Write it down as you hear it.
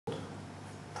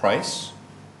price,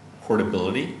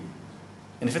 portability,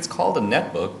 and if it's called a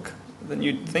netbook, then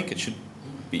you'd think it should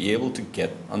be able to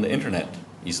get on the internet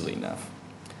easily enough.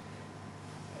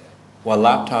 While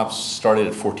laptops started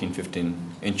at 14,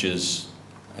 15 inches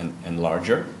and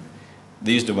larger,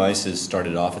 these devices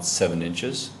started off at 7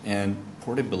 inches, and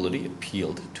portability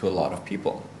appealed to a lot of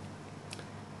people.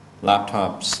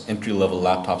 Laptops, entry-level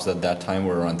laptops at that time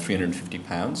were around 350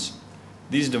 pounds.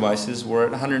 These devices were at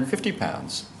 150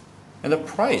 pounds, and the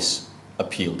price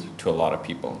appealed to a lot of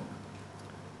people,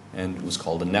 and it was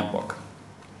called a netbook.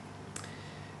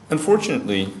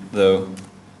 Unfortunately, though,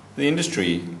 the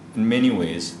industry in many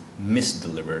ways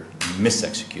misdelivered,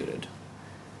 misexecuted.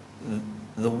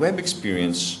 The web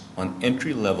experience on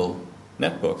entry-level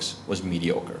netbooks was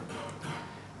mediocre.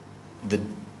 The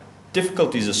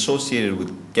difficulties associated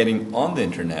with getting on the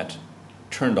internet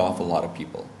turned off a lot of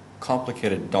people.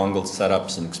 Complicated dongle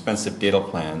setups and expensive data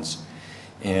plans,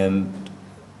 and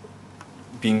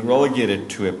being relegated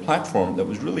to a platform that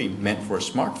was really meant for a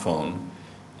smartphone,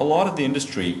 a lot of the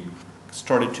industry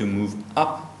started to move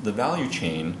up the value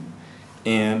chain,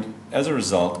 and as a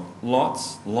result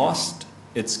lost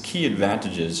its key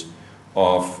advantages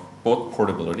of both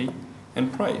portability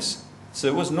and price. So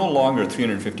it was no longer a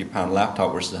 350-pound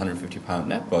laptop versus a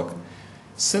 150-pound netbook.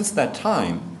 Since that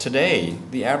time, today,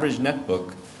 the average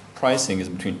netbook pricing is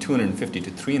between 250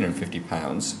 to 350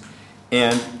 pounds,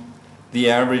 and the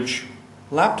average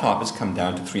laptop has come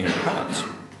down to 300 pounds.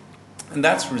 And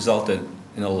that's resulted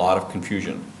in a lot of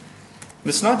confusion. And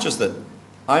it's not just that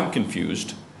I'm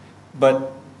confused,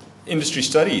 but industry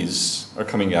studies are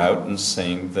coming out and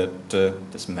saying that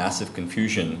there's massive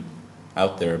confusion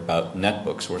out there about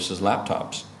netbooks versus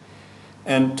laptops.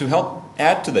 And to help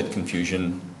add to that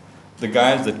confusion, the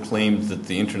guys that claimed that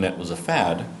the internet was a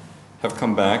fad have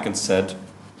come back and said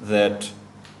that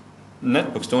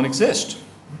netbooks don't exist.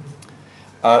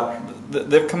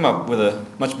 They've come up with a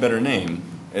much better name.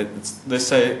 They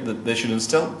say that they should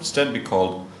instead be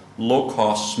called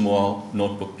low-cost small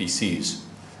notebook PCs.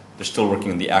 They're still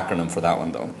working on the acronym for that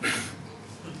one, though.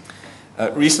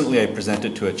 Recently, I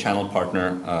presented to a channel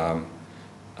partner,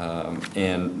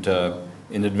 and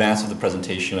in advance of the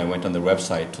presentation, I went on their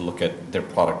website to look at their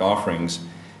product offerings,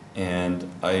 and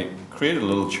I created a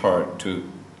little chart to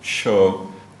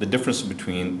show the difference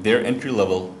between their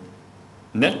entry-level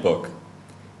netbook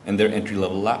and their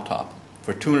entry-level laptop.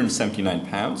 For 279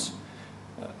 pounds,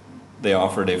 they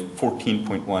offered a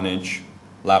 14.1-inch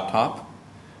laptop,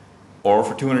 or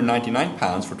for 299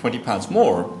 pounds, for 20 pounds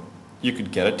more, you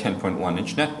could get a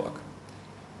 10.1-inch netbook.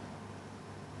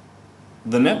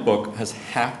 The netbook has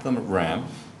half the RAM,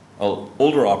 an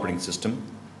older operating system,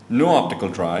 no optical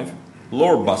drive,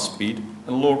 lower bus speed,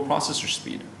 and lower processor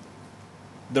speed.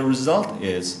 The result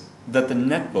is that the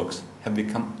netbooks have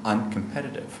become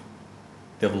uncompetitive.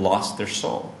 They've lost their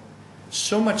soul.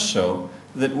 So much so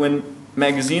that when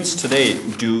magazines today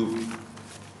do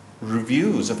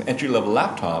reviews of entry-level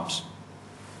laptops,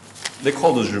 they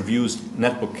call those reviews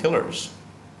netbook killers.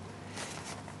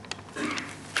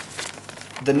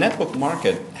 The netbook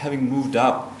market, having moved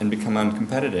up and become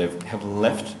uncompetitive, have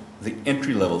left the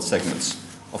entry-level segments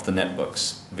of the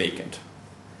netbooks vacant.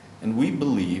 And we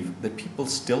believe that people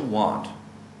still want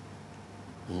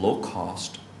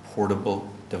low-cost,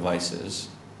 portable devices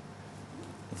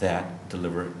that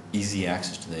deliver easy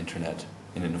access to the internet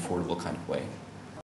in an affordable kind of way.